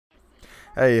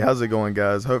Hey, how's it going,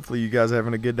 guys? Hopefully you guys are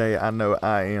having a good day. I know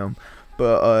I am.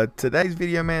 But today's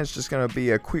video, man, is just going to be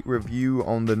a quick review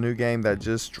on the new game that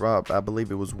just dropped. I believe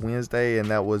it was Wednesday,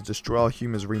 and that was Destroy All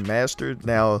Humans Remastered.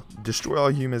 Now, Destroy All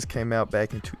Humans came out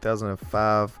back in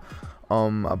 2005.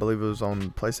 I believe it was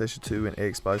on PlayStation 2 and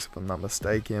Xbox, if I'm not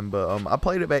mistaken. But I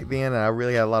played it back then, and I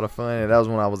really had a lot of fun. And that was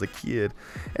when I was a kid.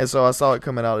 And so I saw it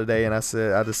coming out today, and I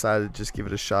decided to just give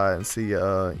it a shot and see,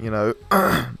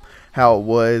 how it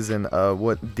was and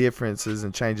what differences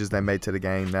and changes they made to the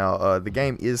game. Now, the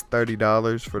game is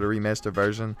 $30 for the remastered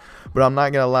version, but I'm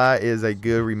not gonna lie, it is a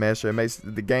good remaster. It makes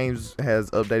the games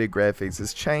has updated graphics.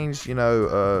 It's changed,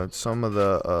 some of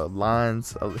the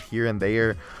lines here and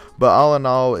there. But all in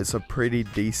all, it's a pretty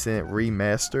decent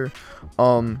remaster.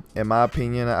 In my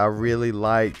opinion, I really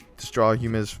like Destroy All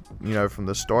Humans, from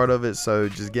the start of it. So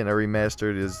just getting a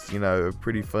remastered is,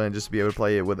 pretty fun just to be able to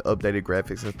play it with updated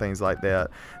graphics and things like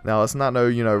that. Now, it's not no,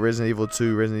 Resident Evil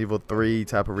 2, Resident Evil 3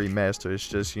 type of remaster. It's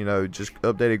just, just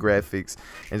updated graphics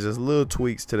and just little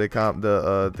tweaks to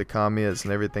the comments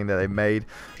and everything that they made.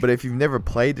 But if you've never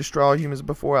played Destroy All Humans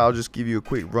before, I'll just give you a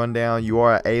quick rundown. You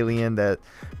are an alien that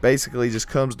basically just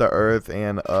comes to Earth,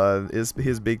 and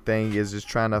his big thing is just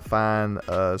trying to find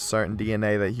certain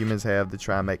DNA that humans have to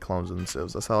try and make clones of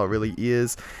themselves. That's all it really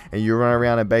is. And you run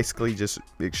around and basically just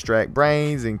extract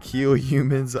brains and kill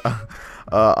humans.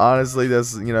 Honestly,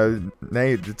 that's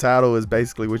the title is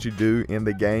basically what you do in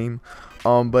the game.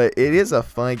 But it is a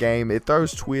fun game. It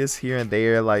throws twists here and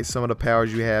there, like some of the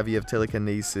powers you have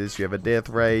telekinesis, you have a death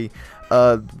ray.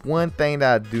 One thing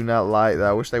that I do not like, that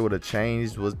I wish they would have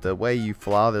changed, was the way you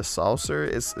fly the saucer.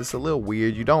 It's a little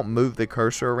weird. You don't move the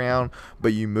cursor around,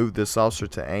 but you move the saucer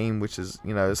to aim, which is,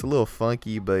 it's a little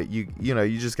funky, but you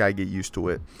just gotta get used to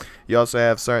it. You also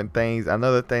have certain things.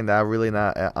 Another thing that I really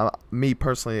me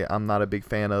personally, I'm not a big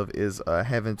fan of is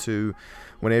having to,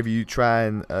 whenever you try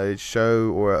and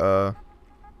show or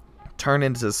turn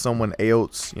into someone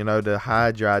else, to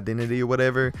hide your identity or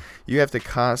whatever, you have to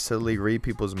constantly read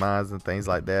people's minds and things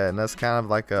like that. And that's kind of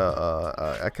like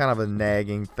a kind of a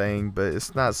nagging thing, but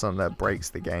it's not something that breaks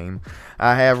the game.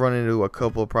 I have run into a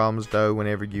couple of problems though.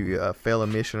 Whenever you fail a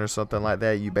mission or something like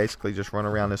that, you basically just run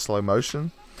around in slow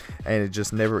motion and it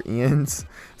just never ends.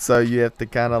 So you have to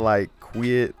kind of like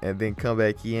quit and then come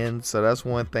back in. So that's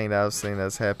one thing that I've seen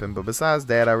that's happened. But besides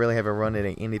that, I really haven't run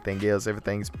into anything else.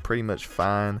 Everything's pretty much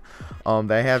fine.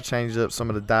 They have changed up some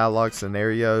of the dialogue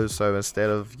scenarios, so instead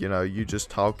of you just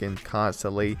talking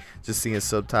constantly, just seeing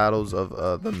subtitles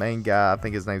of the main guy, I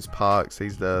think his name's Pox,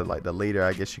 he's the leader,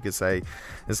 I guess you could say.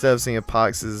 Instead of seeing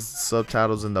Pox's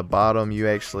subtitles in the bottom, you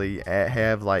actually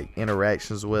have like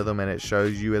interactions with him, and it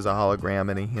shows you as a hologram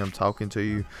and him talking to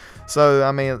you. So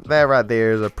I mean, that right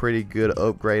there is a pretty good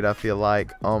upgrade, I feel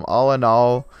like. All in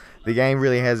all, the game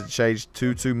really hasn't changed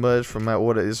too much from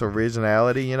what its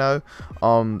originality.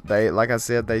 They, like I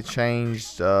said, they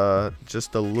changed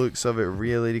just the looks of it.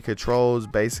 Really, the controls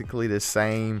basically the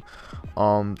same.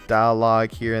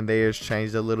 Dialogue here and there has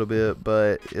changed a little bit,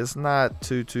 but it's not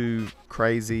too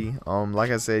crazy.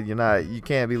 Like I said, you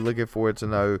can't be looking forward to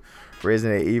no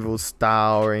Resident Evil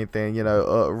style or anything,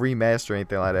 remaster or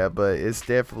anything like that. But it's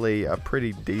definitely a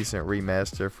pretty decent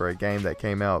remaster for a game that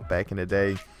came out back in the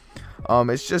day.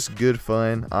 It's just good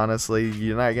fun, honestly.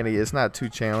 It's not too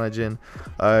challenging.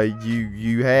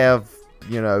 You have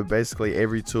basically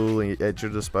every tool at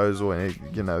your disposal,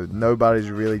 and nobody's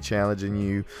really challenging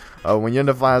you. When you're in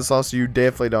the flying saucer, you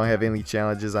definitely don't have any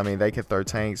challenges. I mean, they can throw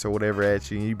tanks or whatever at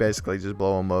you, and you basically just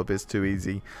blow them up. It's too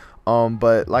easy.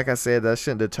 But like I said, that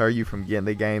shouldn't deter you from getting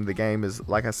the game. The game is,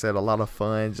 like I said, a lot of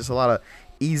fun, just a lot of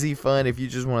easy fun. If you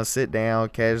just want to sit down,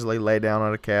 casually lay down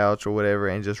on a couch or whatever,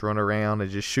 and just run around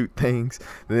and just shoot things,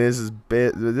 then this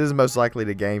is most likely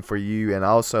the game for you. And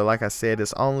also, like I said,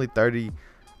 it's only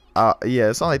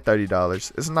it's only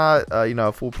 $30. It's not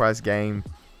a full price game.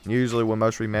 Usually with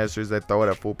most remasters, they throw it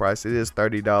at full price. It is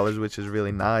 $30, which is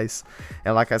really nice.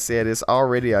 And like I said, it's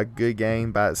already a good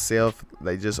game by itself.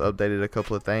 They just updated a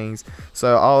couple of things.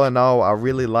 So all in all, I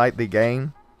really like the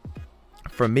game.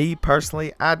 For me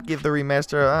personally, I'd give the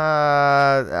remaster,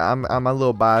 I'm a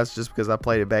little biased just because I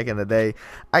played it back in the day.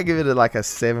 I give it like a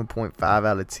 7.5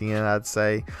 out of 10, I'd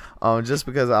say. Just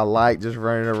because I like just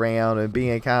running around and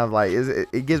being kind of like,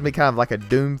 it gives me kind of like a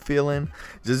Doom feeling,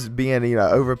 just being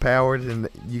overpowered, and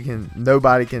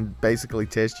nobody can basically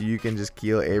test you. You can just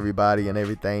kill everybody and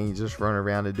everything. You just run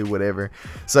around and do whatever.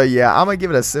 So yeah, I'm gonna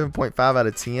give it a 7.5 out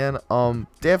of 10.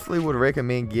 Definitely would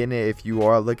recommend getting it if you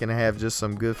are looking to have just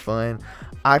some good fun.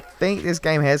 I think this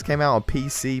game has came out on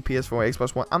PC, PS4,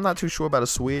 Xbox One. I'm not too sure about a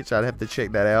Switch. I'd have to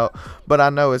check that out. But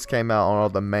I know it's came out on all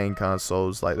the main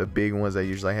consoles, like the big ones they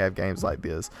usually have. have games like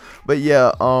this. But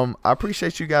yeah, I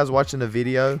appreciate you guys watching the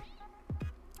video.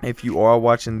 If you are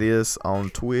watching this on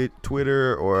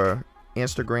Twitter or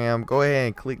Instagram, go ahead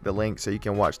and click the link so you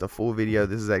can watch the full video.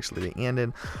 This is actually the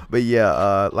ending. But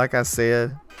yeah, like I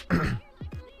said,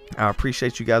 I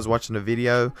appreciate you guys watching the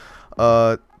video.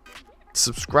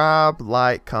 Subscribe,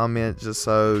 like, comment, just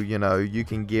so you know you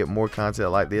can get more content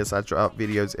like this. I drop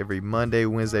videos every Monday,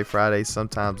 Wednesday, Friday,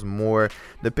 sometimes more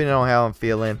depending on how I'm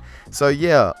feeling. So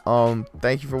yeah,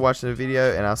 thank you for watching the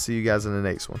video, and I'll see you guys in the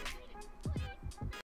next one.